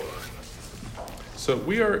So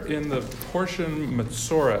we are in the portion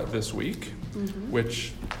Metzora this week,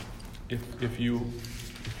 which, if you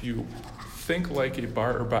think like a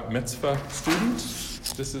bar or bat mitzvah student,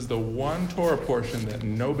 this is the one Torah portion that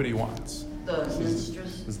nobody wants. This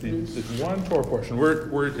is the one Torah portion.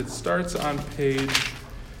 It starts on page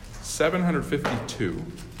 752.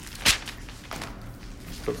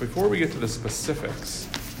 But before we get to the specifics,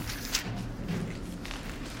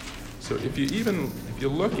 so if you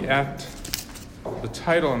look at the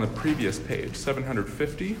title on the previous page,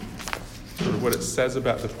 750, sort of what it says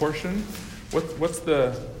about the portion, what's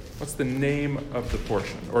the name of the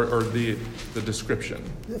portion, or the description?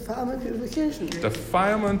 Defilement and purification.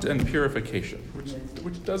 Defilement and purification,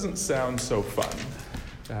 which doesn't sound so fun.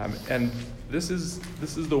 And this is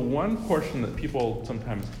the one portion that people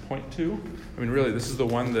sometimes point to. I mean, really, this is the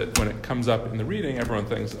one that when it comes up in the reading, everyone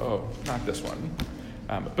thinks, oh, not this one.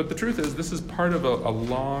 But the truth is, this is part of a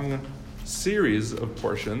long series of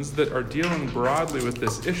portions that are dealing broadly with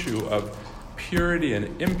this issue of purity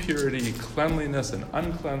and impurity, cleanliness and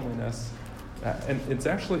uncleanliness. And it's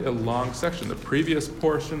actually a long section. The previous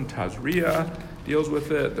portion, Tazria, deals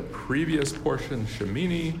with it. The previous portion,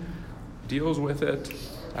 Shemini, deals with it.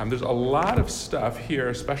 There's a lot of stuff here,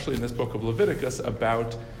 especially in this book of Leviticus,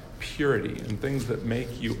 about purity and things that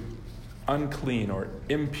make you unclean or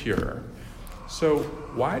impure. So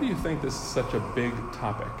why do you think this is such a big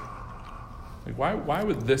topic? Like why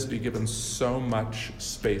would this be given so much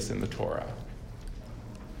space in the Torah?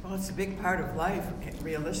 Well, it's a big part of life,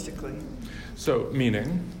 realistically. So,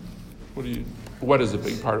 meaning, what is a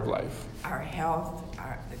big part of life? Our health,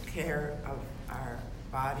 the care of our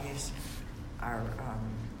bodies, our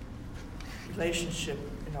relationship,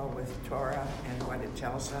 with Torah and what it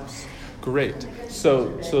tells us. Great.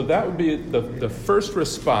 So that would be the first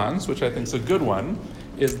response, which I think is a good one,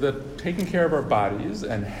 is that taking care of our bodies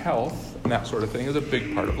and health and that sort of thing is a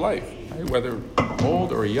big part of life, right? Whether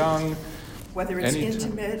old or young. Whether it's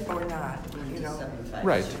intimate or not,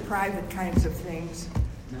 Right. Private kinds of things.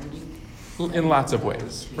 In lots of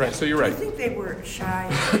ways, right? So you're right. Do you think they were shy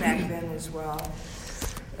back then as well?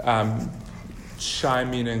 Shy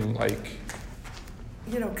meaning like...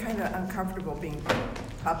 kind of uncomfortable being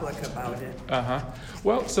public about it.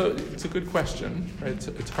 Well, so it's a good question, right?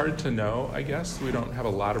 It's hard to know, I guess. We don't have a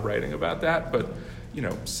lot of writing about that, but,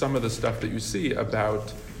 some of the stuff that you see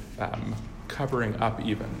about covering up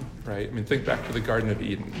even, right? I mean, think back to the Garden of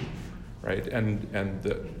Eden, right? And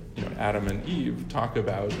Adam and Eve talk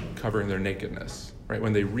about covering their nakedness, right?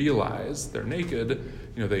 When they realize they're naked,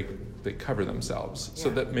 they cover themselves. Yeah. So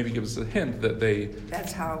that maybe gives us a hint that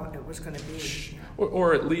that's how it was going to be.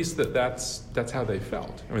 Or at least that's how they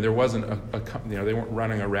felt. I mean, there wasn't they weren't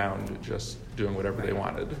running around just doing whatever they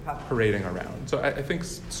wanted, parading around. So I think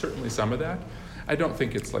certainly some of that. I don't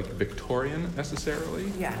think it's like Victorian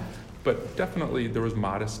necessarily. Yeah. But definitely there was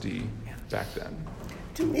modesty back then.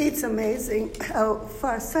 To me, it's amazing how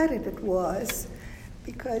far-sighted it was,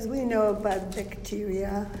 because we know about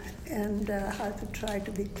bacteria and how to try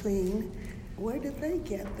to be clean. Where did they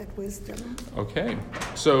get that wisdom? Okay,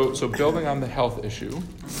 so building on the health issue,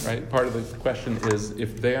 right? Part of the question is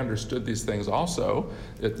if they understood these things also,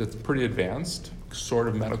 it's pretty advanced sort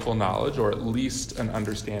of medical knowledge, or at least an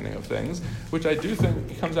understanding of things, which I do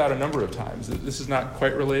think comes out a number of times. This is not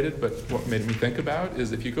quite related, but what made me think about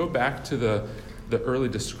is if you go back to the early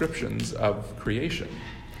descriptions of creation,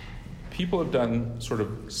 people have done sort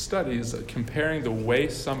of studies comparing the way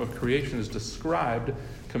some of creation is described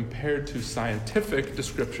compared to scientific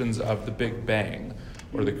descriptions of the Big Bang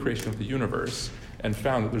or the creation of the universe, and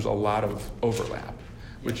found that there's a lot of overlap,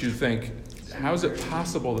 which you think, how is it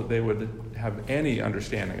possible that they would have any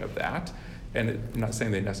understanding of that? And I'm not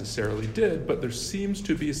saying they necessarily did, but there seems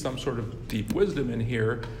to be some sort of deep wisdom in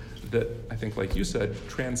here that I think, like you said,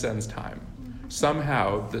 transcends time.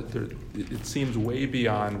 Somehow, it seems way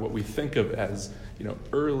beyond what we think of as,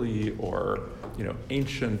 early or,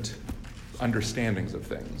 ancient understandings of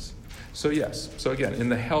things. So yes, so again, in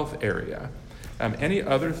the health area, any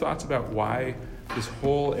other thoughts about why this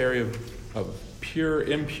whole area of pure,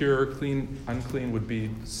 impure, clean, unclean would be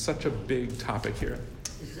such a big topic here?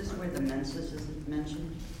 Is this where the menses is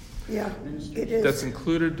mentioned? Yeah, it is. That's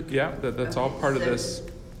included, that's all part of this.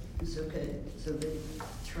 It's okay. So they're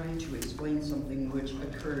trying to explain something which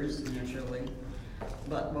occurs naturally,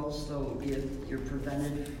 but also if you're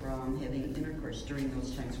prevented from having intercourse during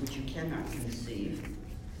those times which you cannot conceive,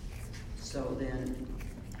 so then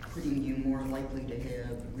putting you more likely to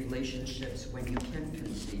have relationships when you can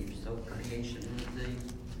conceive, so creation of the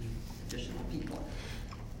additional people.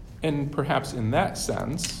 And perhaps in that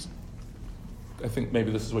sense, I think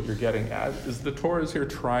maybe this is what you're getting at, is the Torah is here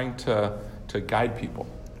trying to to guide people.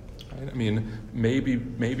 Right? I mean, maybe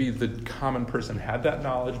the common person had that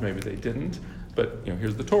knowledge, maybe they didn't, but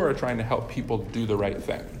here's the Torah trying to help people do the right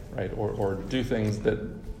thing, right? Or do things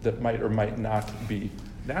that might or might not be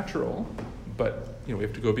natural, but we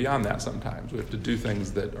have to go beyond that sometimes. We have to do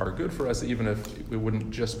things that are good for us, even if it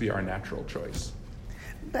wouldn't just be our natural choice.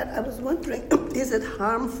 But I was wondering, is it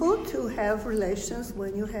harmful to have relations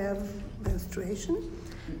when you have menstruation?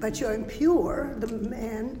 But you're impure, the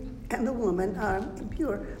man and the woman are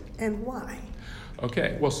impure, and why?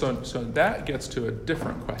 Okay, well, so that gets to a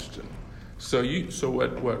different question. So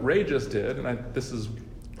what Ray just did, and this is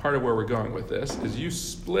part of where we're going with this, is you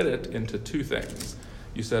split it into two things.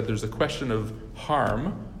 You said there's a question of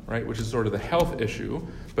harm, right, which is sort of the health issue,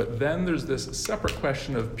 but then there's this separate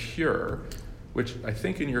question of pure, which I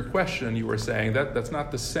think in your question you were saying that's not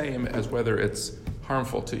the same as whether it's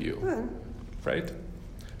harmful to you, right?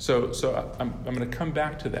 So I'm going to come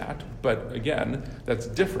back to that, but again, that's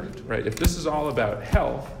different, right? If this is all about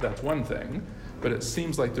health, that's one thing, but it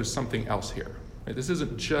seems like there's something else here. Right? This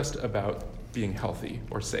isn't just about being healthy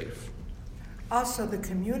or safe. Also, the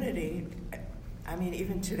community,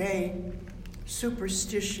 even today,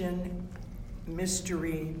 superstition,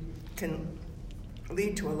 mystery can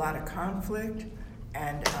lead to a lot of conflict,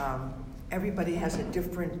 and everybody has a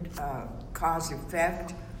different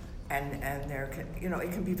cause-effect, and there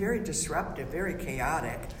it can be very disruptive, very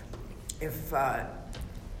chaotic if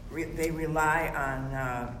they rely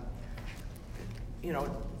on,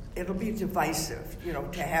 it'll be divisive,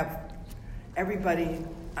 to have everybody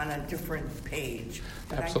on a different page.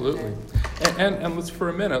 Absolutely. And let's, for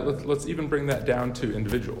a minute, let's even bring that down to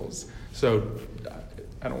individuals. So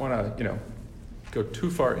I don't want to, go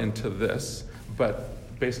too far into this,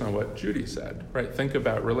 but based on what Judy said, right? Think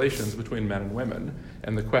about relations between men and women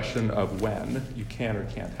and the question of when you can or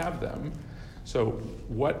can't have them. So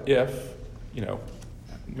what if, I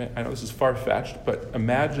know this is far-fetched, but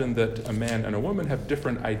imagine that a man and a woman have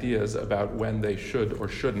different ideas about when they should or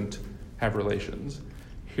shouldn't have relations.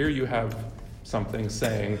 Here you have something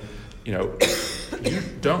saying, you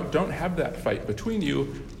don't have that fight between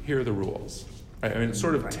you, here are the rules. Right? It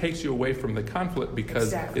sort of takes you away from the conflict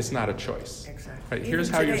because it's not a choice. Exactly. Right? Even Here's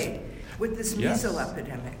how today, with this measles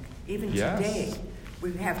epidemic, even today,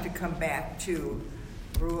 we have to come back to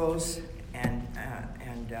rules and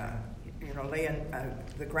lay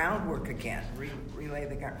the groundwork again, relay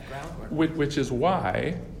the groundwork. Which is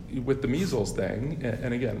why, with the measles thing,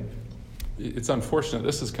 and again, it's unfortunate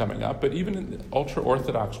this is coming up, but even in the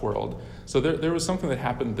ultra-Orthodox world, so there was something that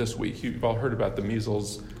happened this week. You've all heard about the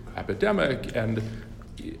measles epidemic, and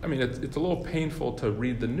it's a little painful to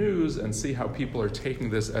read the news and see how people are taking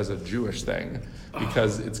this as a Jewish thing,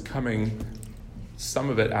 because it's coming, some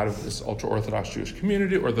of it out of this ultra-Orthodox Jewish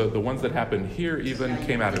community, or the ones that happened here even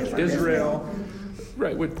came out of Israel.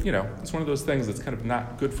 Right, it's one of those things that's kind of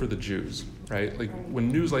not good for the Jews, right? Like when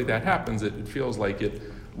news like that happens, it feels like it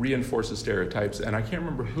reinforces stereotypes. And I can't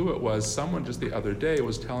remember who it was. Someone just the other day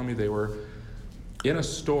was telling me they were in a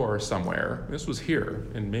store somewhere. This was here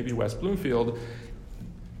in maybe West Bloomfield.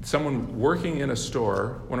 Someone working in a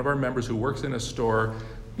store, one of our members who works in a store,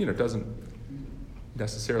 doesn't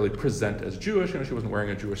necessarily present as Jewish. She wasn't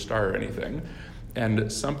wearing a Jewish star or anything.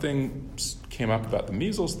 And something came up about the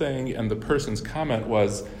measles thing, and the person's comment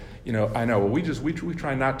was, I know, we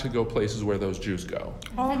try not to go places where those Jews go.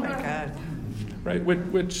 Oh my God. Right,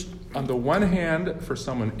 which on the one hand, for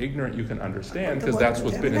someone ignorant, you can understand, because that's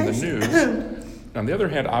what's been in the news. On the other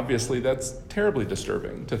hand, obviously, that's terribly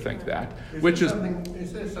disturbing to think that. You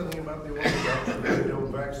said something about the Orthodox that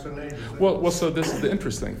don't vaccinate. Well, so this is the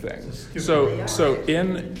interesting thing.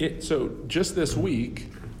 So just this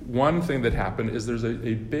week, one thing that happened is there's a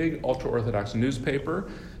big ultra-Orthodox newspaper.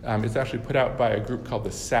 It's actually put out by a group called the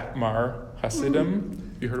Satmar Hasidim. Mm-hmm.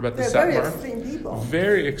 You heard about the Satmar? Very extreme people.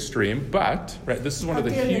 Very extreme, but this is one of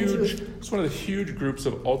the huge groups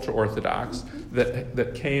of ultra-Orthodox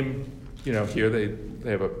that came, here.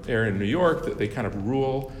 They have an area in New York that they kind of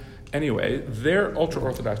rule. Anyway, their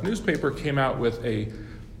ultra-Orthodox newspaper came out with a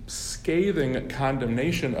scathing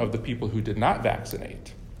condemnation of the people who did not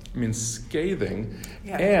vaccinate. Scathing.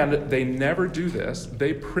 Yeah. And they never do this.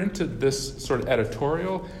 They printed this sort of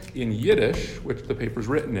editorial in Yiddish, which the paper's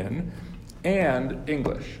written in, and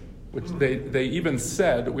English, which they even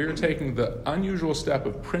said, we are taking the unusual step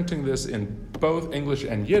of printing this in both English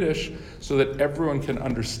and Yiddish so that everyone can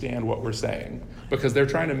understand what we're saying. Because they're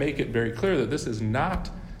trying to make it very clear that this is not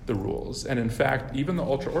the rules. And in fact, even the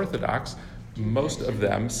ultra-Orthodox, most of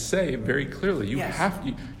them say very clearly,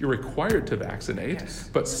 you're required to vaccinate,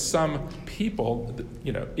 but some people,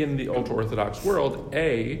 in the ultra-Orthodox world,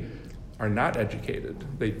 are not educated.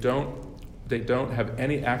 They don't They don't have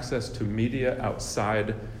any access to media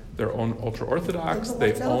outside their own ultra-Orthodox.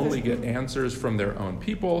 They only get answers from their own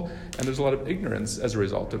people, and there's a lot of ignorance as a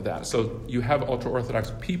result of that. So you have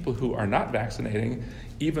ultra-Orthodox people who are not vaccinating,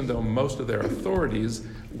 even though most of their authorities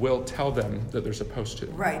will tell them that they're supposed to.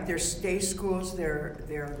 Right, there's day schools, they're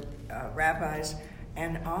rabbis,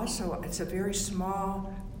 and also it's a very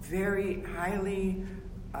small, very highly,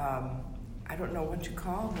 I don't know what you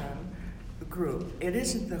call them, group. It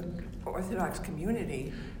isn't the Orthodox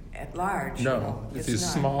community at large. No, it's these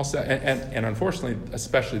small and unfortunately,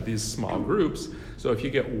 especially these small groups. So if you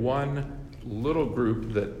get one little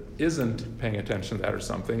group that isn't paying attention to that or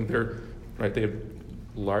something, they have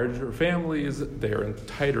larger families, they're in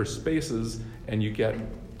tighter spaces, and you get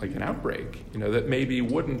like an outbreak, that maybe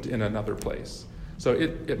wouldn't in another place. So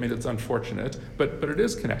it's unfortunate, but it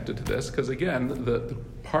is connected to this, because again, the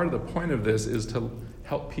part of the point of this is to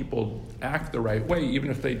help people act the right way,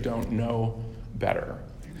 even if they don't know better.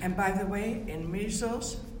 And by the way, in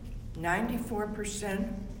measles,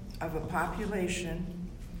 94% of a population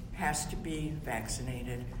has to be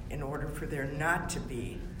vaccinated in order for there not to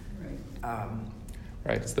be.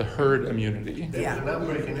 Right, it's the herd immunity. There was an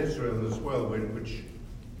outbreak in Israel as well, which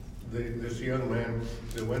this young man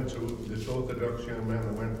that went to, this Orthodox young man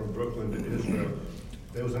that went from Brooklyn to Israel,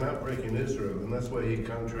 there was an outbreak in Israel, and that's why he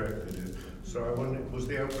contracted it. So I wonder, was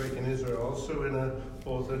the outbreak in Israel also in an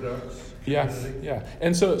Orthodox community? Yeah.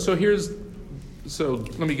 And so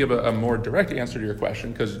let me give a more direct answer to your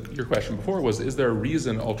question, because your question before was, is there a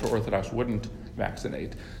reason ultra-Orthodox wouldn't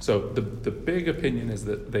vaccinate? So the big opinion is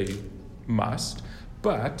that they must,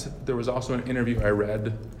 but there was also an interview I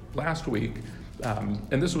read last week,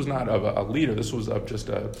 and this was not of a leader, this was of just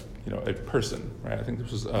a person, right? I think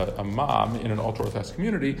this was a mom in an ultra-Orthodox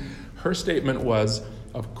community. Her statement was,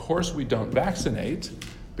 of course we don't vaccinate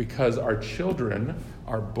because our children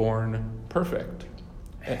are born perfect.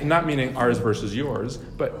 Not meaning ours versus yours,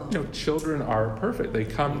 but children are perfect. They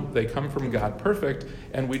come from God perfect,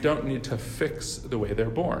 and we don't need to fix the way they're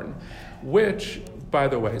born. Which, by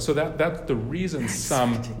the way, so that's the reason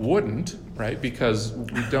some wouldn't, right? Because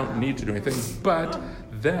we don't need to do anything. But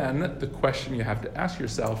then the question you have to ask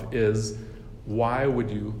yourself is, why would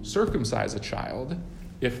you circumcise a child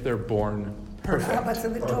if they're born perfect? How about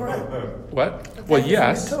in the Torah? What? Well,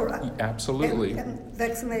 yes, in the Torah. Absolutely. And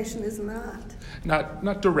vaccination is not.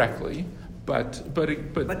 Not directly, but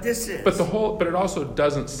this is. But it also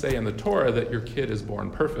doesn't say in the Torah that your kid is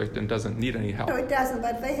born perfect and doesn't need any help. No, it doesn't.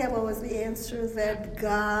 But they have always the answer that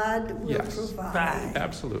God will provide. Right.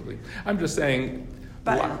 Absolutely. I'm just saying.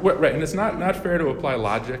 Right, and it's not fair to apply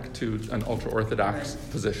logic to an ultra-Orthodox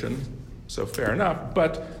position. So fair enough,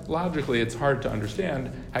 but logically it's hard to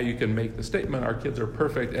understand how you can make the statement, our kids are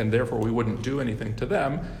perfect and therefore we wouldn't do anything to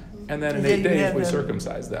them, and then in 8 days we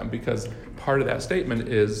circumcise them, because part of that statement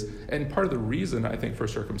is, and part of the reason I think for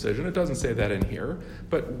circumcision, it doesn't say that in here,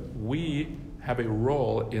 but we have a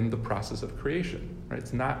role in the process of creation, right?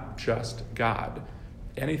 It's not just God.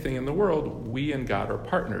 Anything in the world, we and God are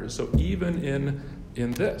partners. So even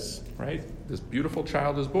in this, right? This beautiful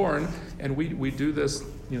child is born, and we do this,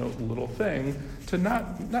 little thing to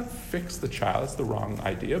not fix the child. It's the wrong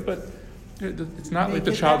idea, but it's not like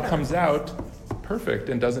the child comes out perfect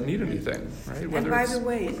and doesn't need anything, right? And by the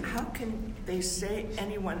way, how can they say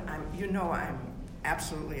anyone? I'm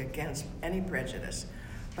absolutely against any prejudice,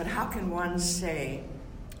 but how can one say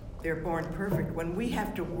they're born perfect when we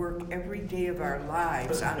have to work every day of our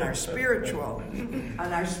lives on our spiritual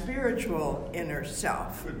inner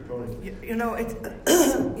self?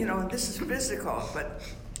 This is physical, but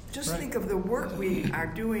just think of the work we are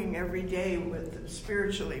doing every day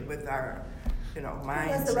spiritually with our,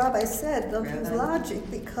 minds. As the rabbi said, don't use logic,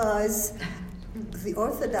 because the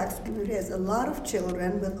Orthodox community has a lot of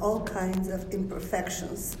children with all kinds of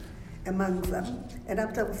imperfections among them, and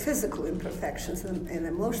up to physical imperfections and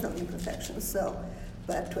emotional imperfections. So,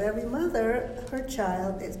 but to every mother, her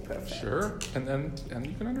child is perfect. Sure, and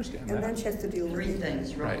you can understand that. And then she has to deal with Three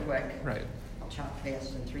things real quick. Right. I'll chop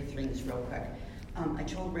fast and 3 things real quick. I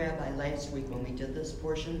told Rabbi last week when we did this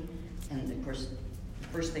portion, and of course, the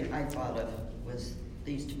first thing I thought of was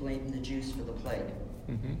they used to blame the Jews for the plague.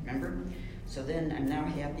 Mm-hmm. Remember? So then I'm now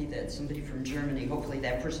happy that somebody from Germany, hopefully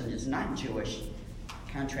that person is not Jewish,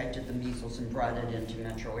 contracted the measles and brought it into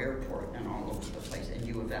Metro Airport and all over the place, and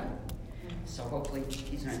U of M. So hopefully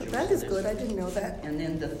he's not Jewish. That is good. I didn't know that. And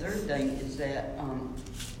then the third thing is that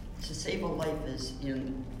to save a life is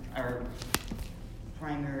in our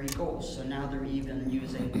primary goals. So now they're even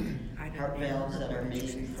using heart valves that are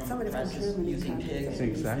made from presses using pigs.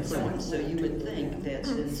 Exactly. So you would think that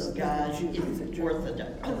since God, if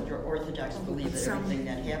Orthodox believe that everything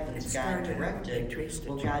that happens God directed,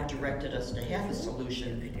 well, God directed us to have a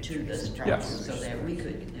solution to this problem so that we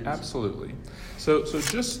could use. Absolutely. So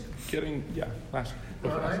just getting, last.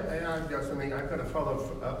 Well, I've got something. I've got to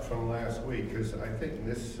follow up from last week because I think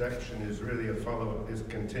this section is really a follow-up, is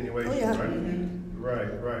continuation, right? Mm-hmm.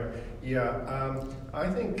 Right. Yeah, I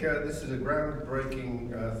think this is a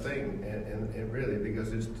groundbreaking thing, and really,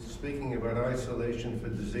 because it's speaking about isolation for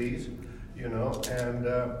disease, and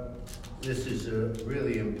this is a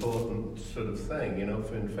really important sort of thing,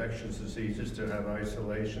 for infectious diseases to have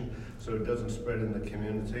isolation so it doesn't spread in the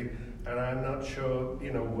community. And I'm not sure,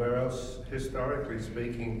 where else, historically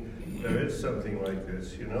speaking, there is something like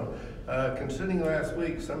this, Concerning last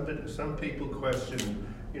week, some people questioned,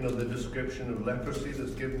 the description of leprosy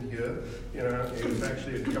that's given here. It was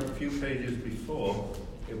actually a few pages before.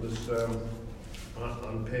 It was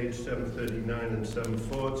on page 739 and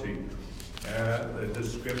 740, the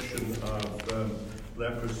description of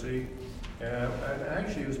leprosy. And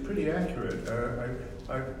actually, it was pretty accurate.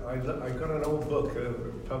 I got an old book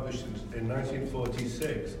published in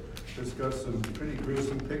 1946 that's got some pretty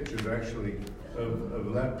gruesome pictures, actually, of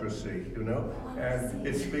leprosy, and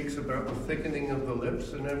it speaks about the thickening of the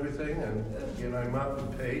lips and everything, and I marked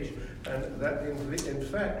the page, and that, in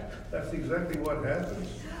fact, that's exactly what happens.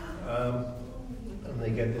 And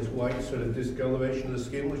they get this white sort of discoloration of the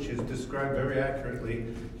skin, which is described very accurately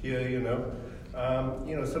here,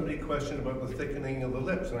 somebody questioned about the thickening of the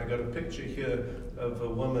lips, and I got a picture here of a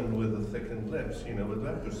woman with the thickened lips, with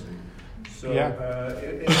leprosy. So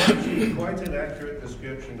it's actually quite an accurate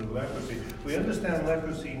description of leprosy. We understand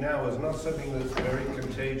leprosy now as not something that's very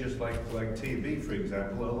contagious like TB, for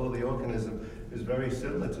example, although the organism is very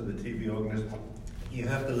similar to the TB organism. You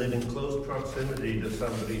have to live in close proximity to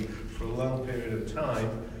somebody for a long period of time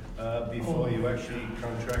before you actually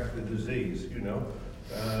contract the disease,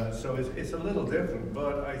 So it's a little different,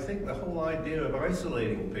 but I think the whole idea of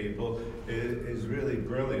isolating people is really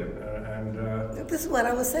brilliant. This is what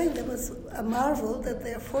I was saying. It was a marvel that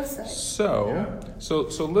they're foresight. So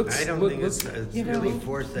let's. I don't think it's really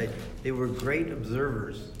foresight. They were great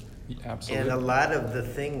observers. Absolutely. And a lot of the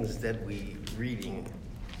things that we reading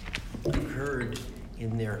occurred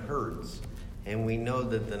in their herds, and we know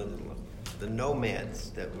that the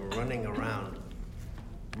nomads that were running around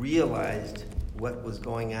realized what was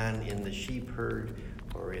going on in the sheep herd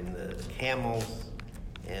or in the camels,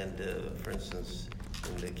 and for instance,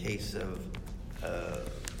 in the case of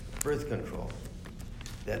birth control.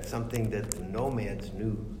 That's something that the nomads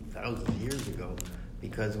knew thousands of years ago,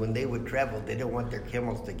 because when they would travel, they didn't want their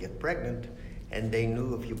camels to get pregnant, and they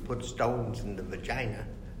knew if you put stones in the vagina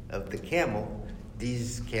of the camel,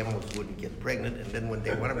 these camels wouldn't get pregnant, and then when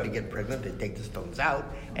they want them to get pregnant, they take the stones out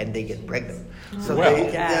and they get pregnant. So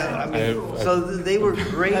they were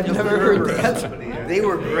great. I've never heard that. They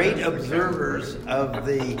were great observers of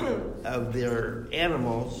their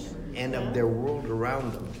animals and of their world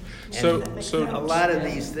around them. And so a lot of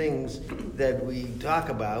these things that we talk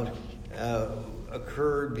about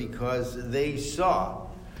occurred because they saw.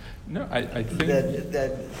 No, I think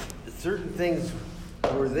that certain things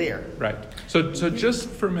were there. Right. So just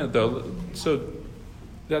for a minute though, so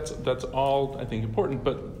that's all I think important,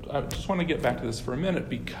 but I just want to get back to this for a minute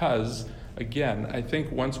because again, I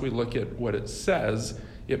think once we look at what it says,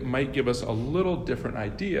 it might give us a little different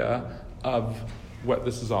idea of what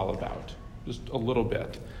this is all about. Just a little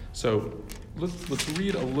bit. So let's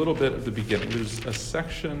read a little bit of the beginning. There's a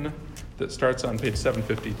section that starts on page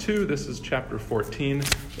 752. This is chapter 14.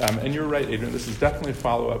 And you're right, Adrian, this is definitely a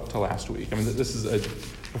follow-up to last week. I mean, this is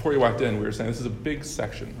before you walked in, we were saying this is a big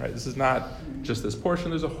section, right? This is not just this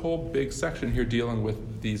portion. There's a whole big section here dealing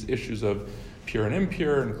with these issues of pure and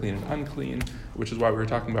impure and clean and unclean, which is why we were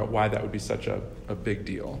talking about why that would be such a big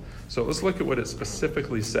deal. So let's look at what it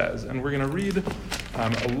specifically says. And we're going to read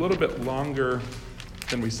a little bit longer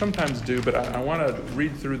than we sometimes do, but I want to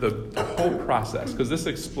read through the whole process because this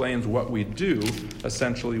explains what we do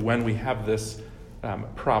essentially when we have this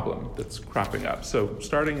problem that's cropping up. So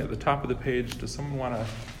starting at the top of the page, does someone want to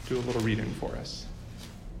do a little reading for us?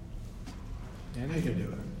 I can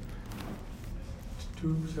do it.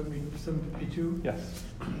 752? Yes.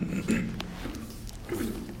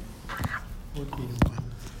 14:1.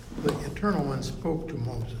 The Eternal One spoke to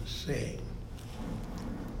Moses, saying,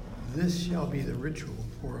 "This shall be the ritual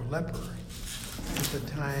for a leper at the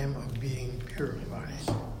time of being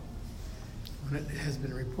purified. When it has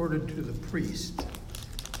been reported to the priest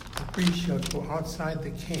shall go outside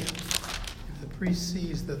the camp. If the priest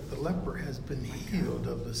sees that the leper has been healed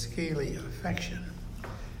of the scaly affection,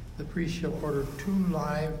 the priest shall order 2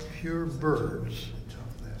 live pure birds,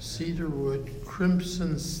 cedar wood,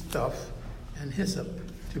 crimson stuff, and hyssop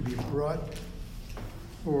to be brought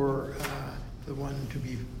for the one to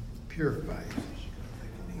be purified.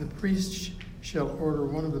 The priest shall order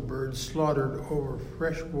one of the birds slaughtered over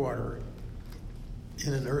fresh water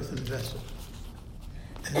in an earthen vessel.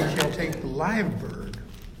 And he shall take the live bird,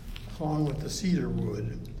 along with the cedar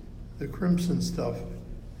wood, the crimson stuff,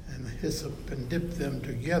 and the hyssop, and dip them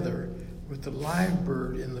together with the live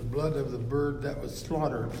bird in the blood of the bird that was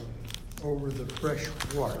slaughtered over the fresh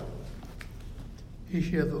water. He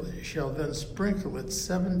shall then sprinkle it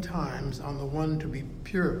 7 times on the one to be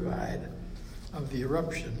purified of the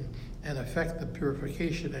eruption, and effect the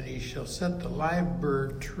purification, and he shall set the live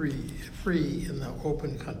bird free in the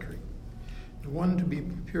open country. The one to be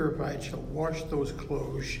purified shall wash those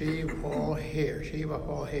clothes, shave off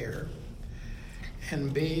all hair,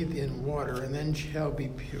 and bathe in water, and then shall be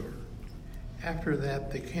pure. After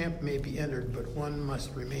that, the camp may be entered, but one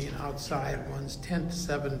must remain outside one's tent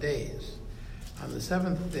 7 days. On the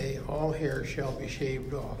 7th day, all hair shall be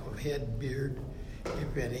shaved off of head, beard,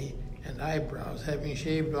 if any, and eyebrows. Having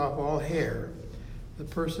shaved off all hair, the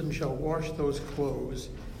person shall wash those clothes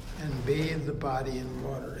and bathe the body in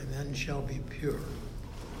water, and then shall be pure.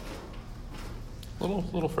 A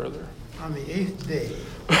little further. On the 8th day,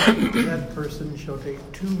 that person shall take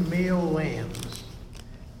 2 male lambs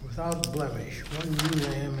without blemish, 1 ewe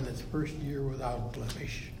lamb in its first year without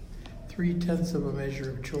blemish, 3/10 of a measure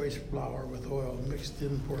of choice flour with oil mixed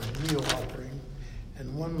in for a meal offering,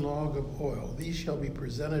 and 1 log of oil. These shall be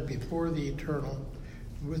presented before the Eternal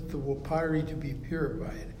with the pottery to be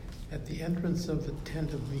purified at the entrance of the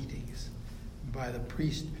tent of meetings by the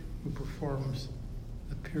priest who performs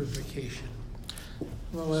the purification.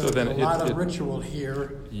 Well, there's a lot of ritual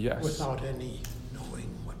here without any knowing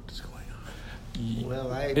what's going on.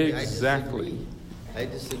 Well, I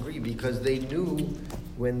disagree because they knew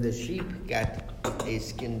when the sheep got a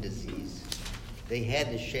skin disease, they had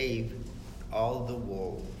to shave all the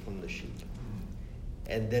wool from the sheep.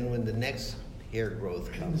 And then when the next hair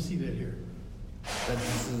growth comes, see that here. but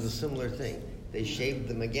this is a similar thing. They shaved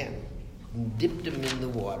them again, dipped them in the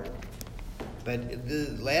water. But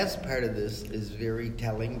the last part of this is very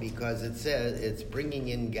telling because it says it's bringing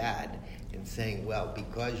in God and saying, well,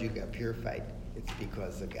 because you got purified, it's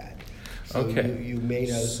because of God. So you made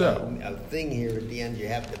a thing here at the end. You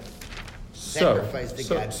have to sacrifice to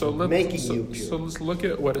God, making you pure. So let's look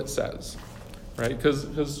at what it says, right?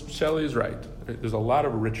 Because Shelley's right. There's a lot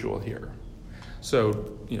of ritual here.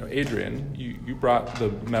 So, Adrian, you brought the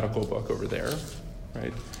medical book over there,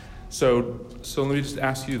 right? So let me just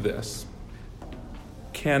ask you this.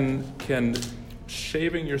 Can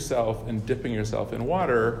shaving yourself and dipping yourself in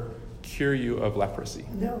water cure you of leprosy?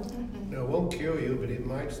 No. No, it won't cure you, but it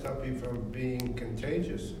might stop you from being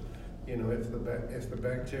contagious. If the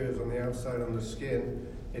bacteria is on the outside on the skin,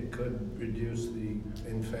 it could reduce the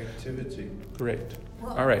infectivity. Great.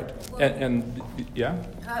 Well, all right. Well, and yeah?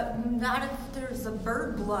 Not if there's a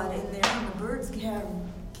bird blood in there and the birds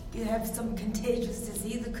have some contagious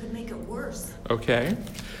disease that could make it worse. Okay.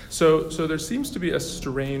 So there seems to be a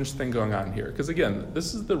strange thing going on here. Because again,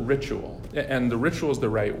 this is the ritual. And the ritual is the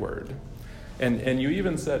right word. And you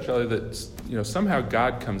even said, Shelley, that somehow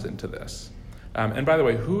God comes into this. And by the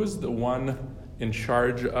way, who is the one in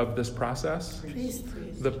charge of this process? Priest.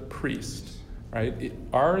 The priest, right?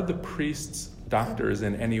 Are the priests doctors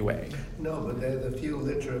in any way? No, but they're the few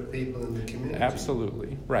literate people in the community.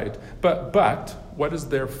 Absolutely, right. But what is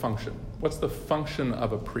their function? What's the function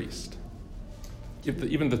of a priest?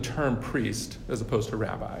 Even the term priest as opposed to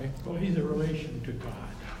rabbi. Well, he's a relation to God.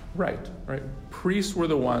 Right. Priests were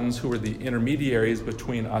the ones who were the intermediaries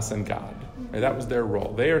between us and God. Right? That was their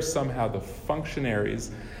role. They are somehow the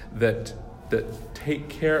functionaries that take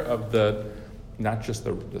care of not just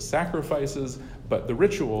the sacrifices, but the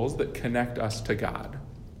rituals that connect us to God.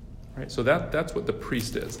 Right? So that's what the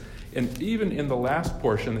priest is. And even in the last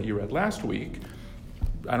portion that you read last week,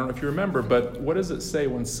 I don't know if you remember, but what does it say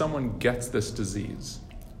when someone gets this disease?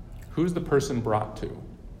 Who's the person brought to?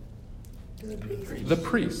 The priest. The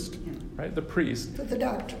priest, right? The priest. To the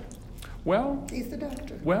doctor. Well, he's the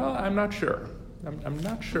doctor. Well, I'm not sure. I'm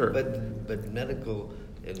not sure. But medical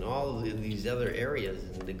in all of these other areas,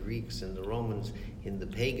 in the Greeks and the Romans, in the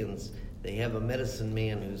pagans, they have a medicine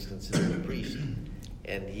man who's considered a priest,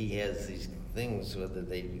 and he has these things, whether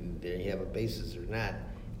they have a basis or not.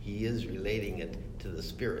 He is relating it to the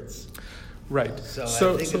spirits. Right. So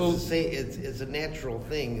I think it's a natural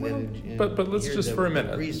thing. Well, but let's just for a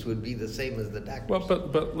minute. The priest would be the same as the doctor. Well,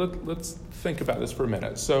 but let's think about this for a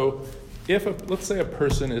minute. So if let's say a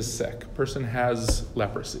person is sick, a person has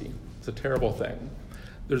leprosy, it's a terrible thing.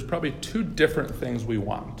 There's probably two different things we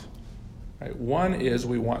want. Right? One is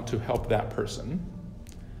we want to help that person.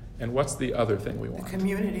 And what's the other thing we want? The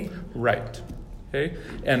community. Right. Okay?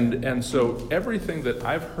 And so everything that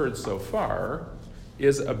I've heard so far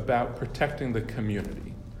is about protecting the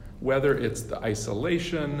community. Whether it's the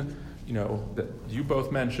isolation, that you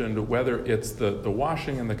both mentioned, whether it's the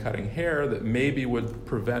washing and the cutting hair that maybe would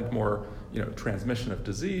prevent more, transmission of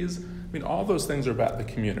disease. I mean, all those things are about the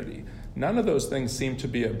community. None of those things seem to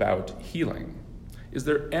be about healing. Is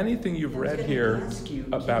there anything you've read here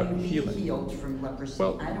about healing? Healed from leprosy?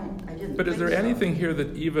 Well, I didn't. But is there think so. anything here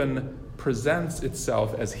that even presents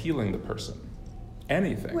itself as healing the person?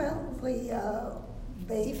 Anything? Well, the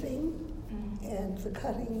bathing and the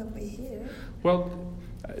cutting of the hair. Well,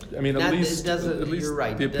 I mean, at least you're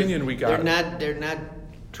right. The opinion we got. They're not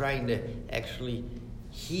trying to actually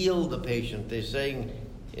heal the patient. They're saying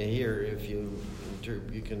here, if you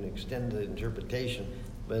can extend the interpretation,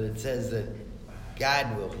 but it says that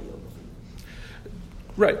God will heal them.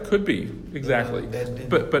 Right, could be exactly.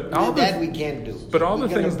 But all that we can't do. But all the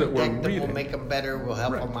things that we're reading, we'll make them better. We'll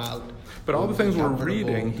help them out. But all the things we're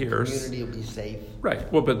reading here, the community will be safe.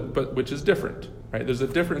 Right. Well, but which is different, right? There's a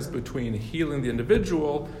difference between healing the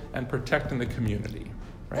individual and protecting the community.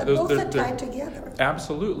 Right? Both are tied together.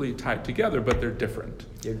 Absolutely tied together, but they're different.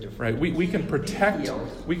 They're different. Right? We can protect.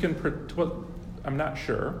 Well, I'm not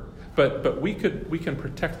sure, but we can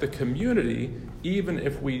protect the community even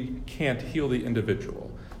if we can't heal the individual.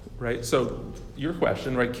 Right? So your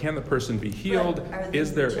question, right? Can the person be healed?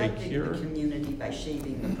 Is there a cure? The community by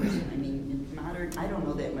shaving the person. I mean, in modern, I don't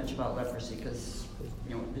know that much about leprosy because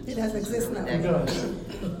it doesn't exist now.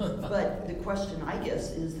 But the question, I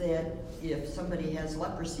guess, is that if somebody has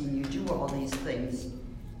leprosy and you do all these things,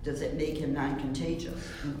 does it make him non-contagious?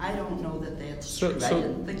 And I don't know that that's true. I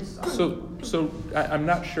didn't think so. So I'm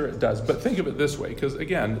not sure it does. But think of it this way, because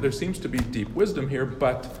again, there seems to be deep wisdom here,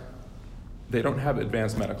 but they don't have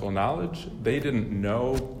advanced medical knowledge. They didn't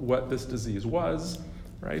know what this disease was,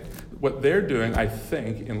 right? What they're doing, I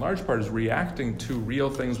think, in large part is reacting to real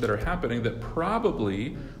things that are happening that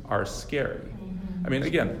probably are scary. I mean,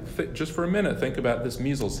 again, just for a minute, think about this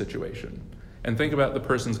measles situation. And think about the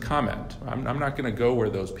person's comment. I'm not going to go where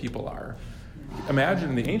those people are. Imagine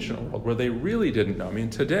in the ancient world where they really didn't know. I mean,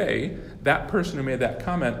 today, that person who made that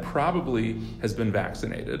comment probably has been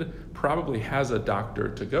vaccinated, probably has a doctor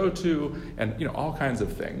to go to, and all kinds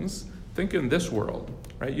of things. Think in this world,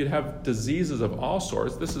 right? You'd have diseases of all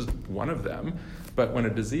sorts. This is one of them. But when a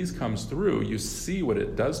disease comes through, you see what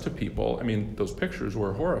it does to people. I mean, those pictures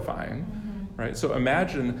were horrifying, right? So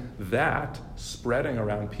imagine that spreading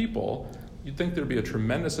around people. You'd think there'd be a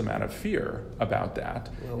tremendous amount of fear about that.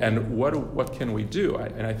 And what can we do?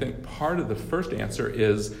 And I think part of the first answer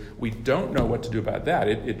is we don't know what to do about that.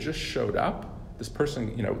 It just showed up. This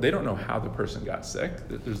person, they don't know how the person got sick.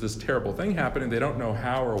 There's this terrible thing happening. They don't know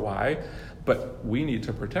how or why, but we need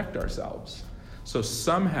to protect ourselves. So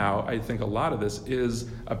somehow I think a lot of this is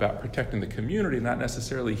about protecting the community, not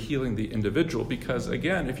necessarily healing the individual. Because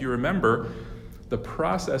again, if you remember, the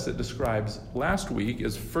process it describes last week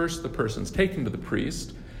is first the person's taken to the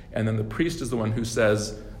priest, and then the priest is the one who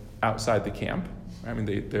says outside the camp. I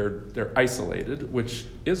mean, they're isolated, which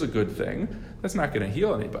is a good thing. That's not going to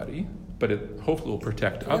heal anybody, but it hopefully will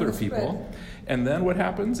protect other people. And then what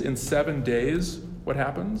happens? In 7 days, what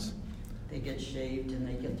happens? They get shaved and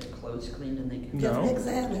they get their clothes cleaned and they get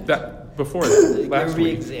examined. That before that, last week.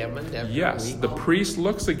 Re-examined after yes, a week. The priest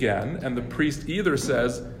looks again, and the priest either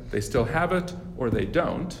says they still have it or they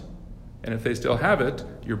don't. And if they still have it,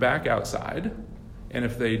 you're back outside. And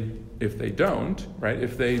if they don't, right?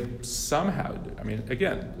 If they somehow, I mean,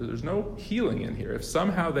 again, there's no healing in here. If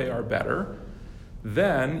somehow they are better,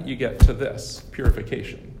 then you get to this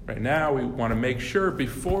purification. Right now, we want to make sure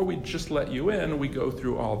before we just let you in, we go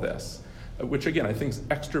through all this, which again I think is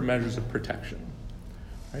extra measures of protection.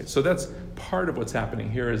 Right? So that's part of what's happening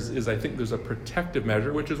here. Is I think there's a protective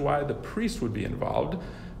measure, which is why the priest would be involved.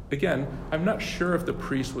 Again, I'm not sure if the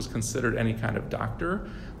priest was considered any kind of doctor,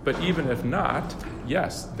 but even if not,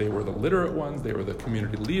 yes, they were the literate ones, they were the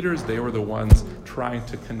community leaders, they were the ones trying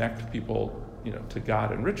to connect people, to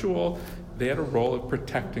God and ritual. They had a role of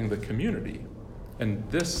protecting the community. And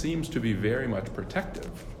this seems to be very much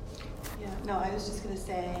protective. Yeah, no, I was just going to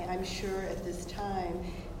say, I'm sure at this time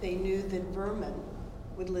they knew that vermin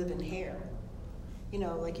would live in hair.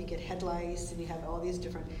 Like you get head lice and you have all these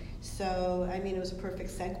different So, I mean, it was a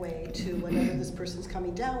perfect segue to whatever this person's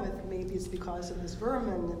coming down with. Maybe it's because of this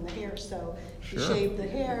vermin in the hair. So you shave the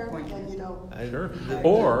hair, and Sure.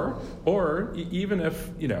 Or even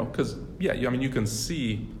if because you can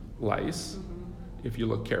see lice if you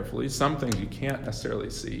look carefully. Some things you can't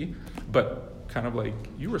necessarily see, but kind of like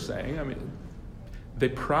you were saying, I mean, they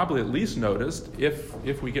probably at least noticed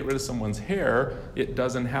if we get rid of someone's hair, it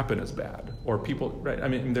doesn't happen as bad. Or people, right? I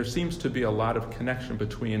mean, there seems to be a lot of connection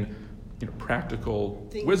between practical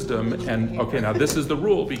wisdom and, okay, now this is the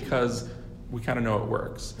rule because we kind of know it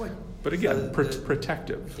works. But again,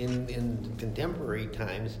 protective. In contemporary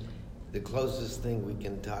times, the closest thing we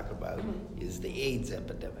can talk about is the AIDS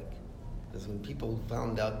epidemic. Because when people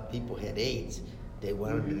found out people had AIDS, they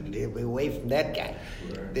wanted to get away from that guy.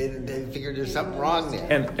 They figured there's something wrong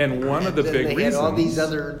there. And one of the big reasons. They had all these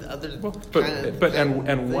other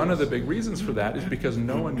one of the big reasons for that is because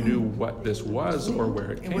no one knew what this was or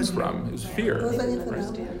where it came from. It was fear.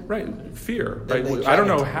 Right, fear. Right. I don't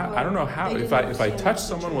know how. If I touch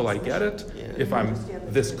someone, will I get it? If I'm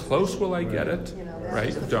this close, will I get it?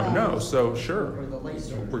 Right. Don't know. So sure,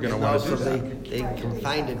 we're going to want to do that. They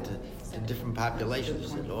confined it to different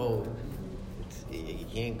populations. Said, you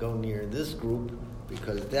can't go near this group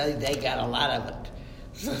because they got a lot of it.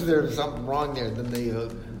 So there's something wrong there. Then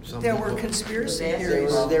there were conspiracy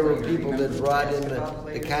theories. There were people that brought in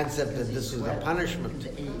the concept that this was a punishment.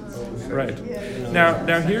 Right.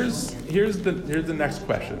 Now here's the next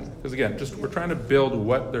question. Because again, we're trying to build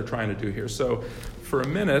what they're trying to do here. So for a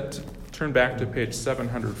minute, turn back to page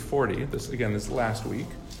 740. This last week.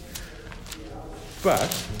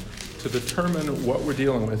 But to determine what we're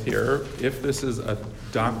dealing with here, if this is a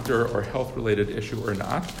doctor or health-related issue or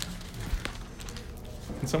not,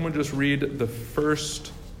 can someone just read the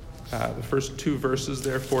first two verses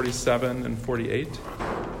there, 47 and 48?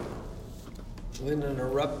 When an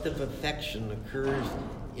eruptive affection occurs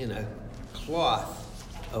in a cloth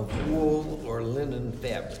of wool or linen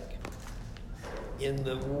fabric, in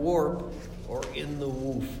the warp or in the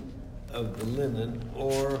woof of the linen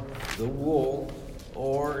or the wool,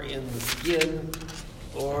 or in the skin,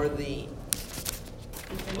 or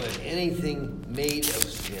anything made of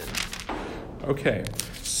skin. Okay,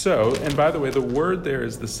 so, and by the way, the word there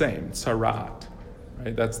is the same, tsarat,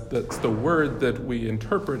 right? That's the word that we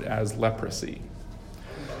interpret as leprosy.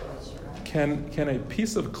 Can a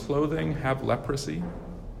piece of clothing have leprosy?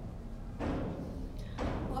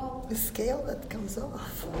 The scale that comes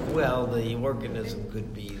off. Well, the organism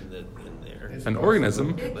could be in there. An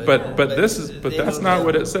organism, but that's not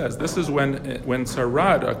what it says. This is when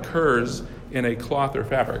tsarat occurs in a cloth or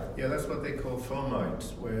fabric. Yeah, that's what they call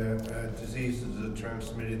fomites, where diseases are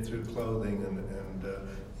transmitted through clothing, and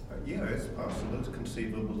it's possible, it's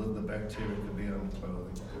conceivable that the bacteria could be on the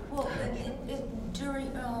clothing. Well,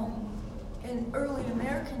 in early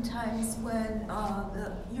American times, when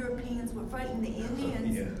the Europeans were fighting the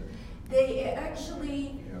Indians, they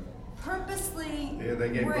actually purposely... Yeah, they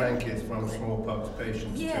gave blankets from smallpox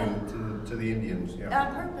patients to the Indians. Yeah.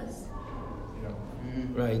 On purpose.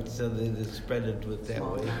 Right, so they spread it that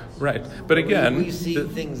way. Right, but again... We see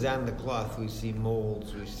things on the cloth. We see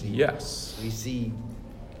molds. We see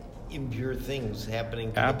impure things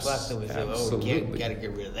happening to the cloth. And we say, got to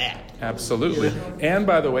get rid of that. Absolutely. And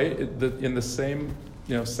by the way, in the same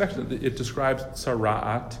section, it describes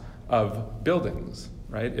tsarat of buildings.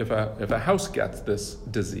 Right, if a house gets this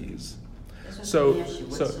disease, what's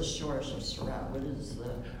the shortish of tsarat? What is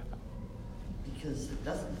the? Because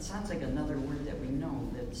it sounds like another word that we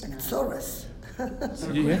know that's not. Saurus.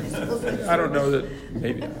 I don't know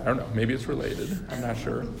that. Maybe it's related. I'm not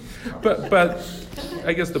sure. But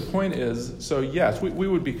I guess the point is, so yes, we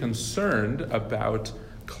would be concerned about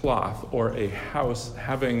cloth or a house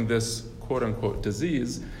having this quote unquote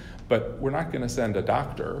disease, but we're not going to send a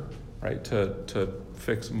doctor, right, to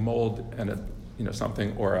fix mold and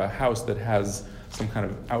something, or a house that has some kind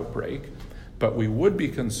of outbreak. But we would be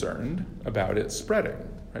concerned about it spreading,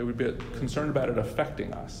 right? We'd be concerned about it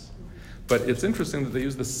affecting us. But it's interesting that they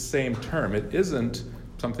use the same term. It isn't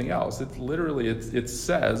something else. It's literally it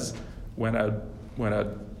says when a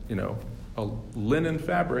linen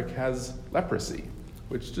fabric has leprosy,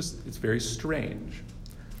 which it's very strange.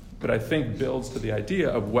 But I think builds to the idea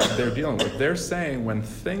of what they're dealing with. They're saying when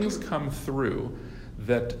things come through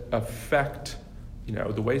that affect,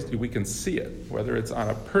 the ways we can see it, whether it's on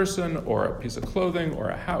a person or a piece of clothing or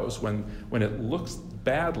a house, when it looks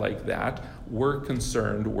bad like that, we're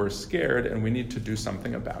concerned, we're scared, and we need to do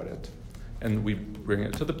something about it. And we bring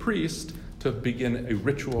it to the priest to begin a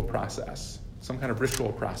ritual process. some kind of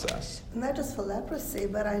ritual process. Not just for leprosy,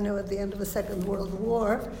 but I know at the end of the Second World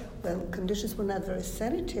War, when conditions were not very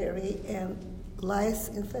sanitary and lice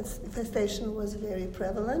infestation was very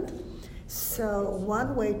prevalent. So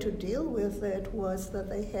one way to deal with it was that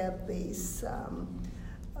they had these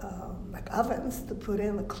like ovens to put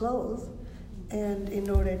in the clothes, and in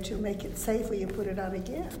order to make it safer, you put it on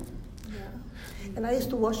again. Yeah. And I used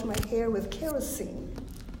to wash my hair with kerosene.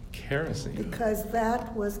 Kerosene? Because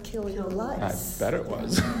that was killing the lice. I bet it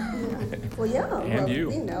was. Yeah. Well, yeah. And well,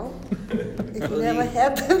 you. You know, if you never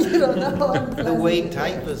had them, you don't know how unpleasant The way it is.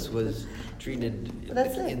 typhus was treated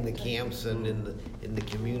That's in the it. camps and in the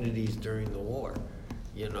communities during the war,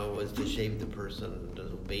 was to shave the person, to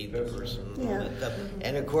bathe the person, and all that stuff.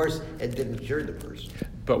 And of course, it didn't cure the person.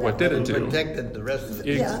 But what did it do? Protected the rest of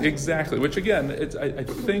the Exactly. Which again, I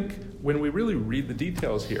think when we really read the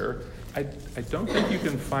details here, I don't think you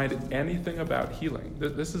can find anything about healing.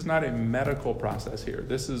 This is not a medical process here.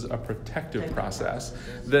 This is a protective process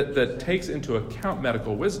that takes into account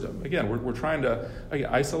medical wisdom. Again, we're trying to,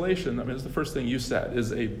 isolation, it's the first thing you said,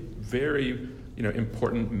 is a very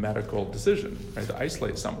important medical decision, right, to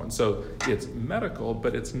isolate someone. So it's medical,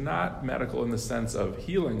 but it's not medical in the sense of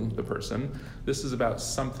healing the person. This is about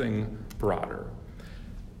something broader.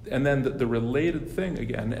 And then the related thing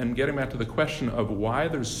again, and getting back to the question of why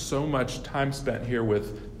there's so much time spent here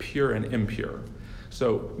with pure and impure.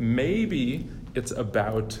 So maybe it's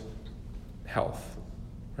about health,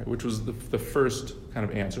 right, which was the first kind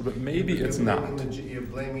of answer, but maybe it's not. You're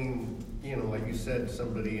blaming, like you said,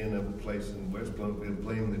 somebody in a place in West Blunt, we're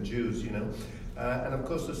blaming the Jews, and of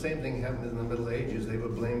course the same thing happened in the Middle Ages. They were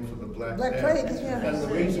blamed for the Black Plague, Death. yeah. And the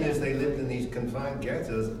reason is they lived in these confined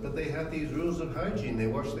ghettos, but they had these rules of hygiene. They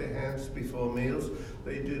washed their hands before meals.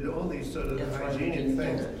 They did all these sort of hygienic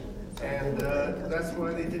things. And that's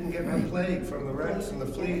why they didn't get the plague from the rats and the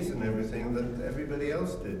fleas and everything that everybody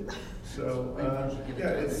else did. So,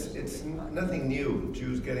 it's nothing new,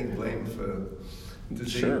 Jews getting blamed for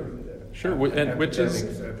disease. Sure, and which is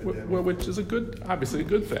obviously a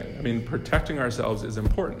good thing. Protecting ourselves is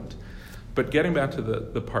important. But getting back to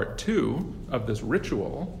the part two of this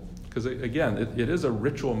ritual, because again, it is a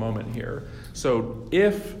ritual moment here. So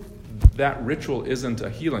if that ritual isn't a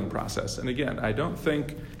healing process, and again, I don't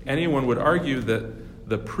think anyone would argue that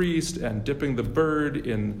the priest and dipping the bird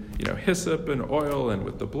in hyssop and oil and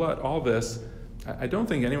with the blood, all this, I don't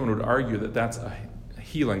think anyone would argue that that's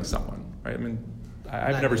healing someone, right?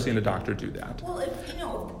 I've never seen a doctor do that. Well, if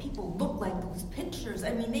the people look like those pictures,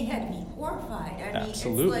 they had to be horrified.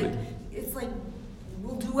 Absolutely. It's like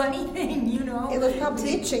we'll do anything, It was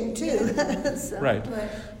probably itching too. So. Right.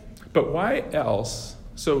 But why else?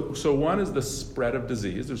 So one is the spread of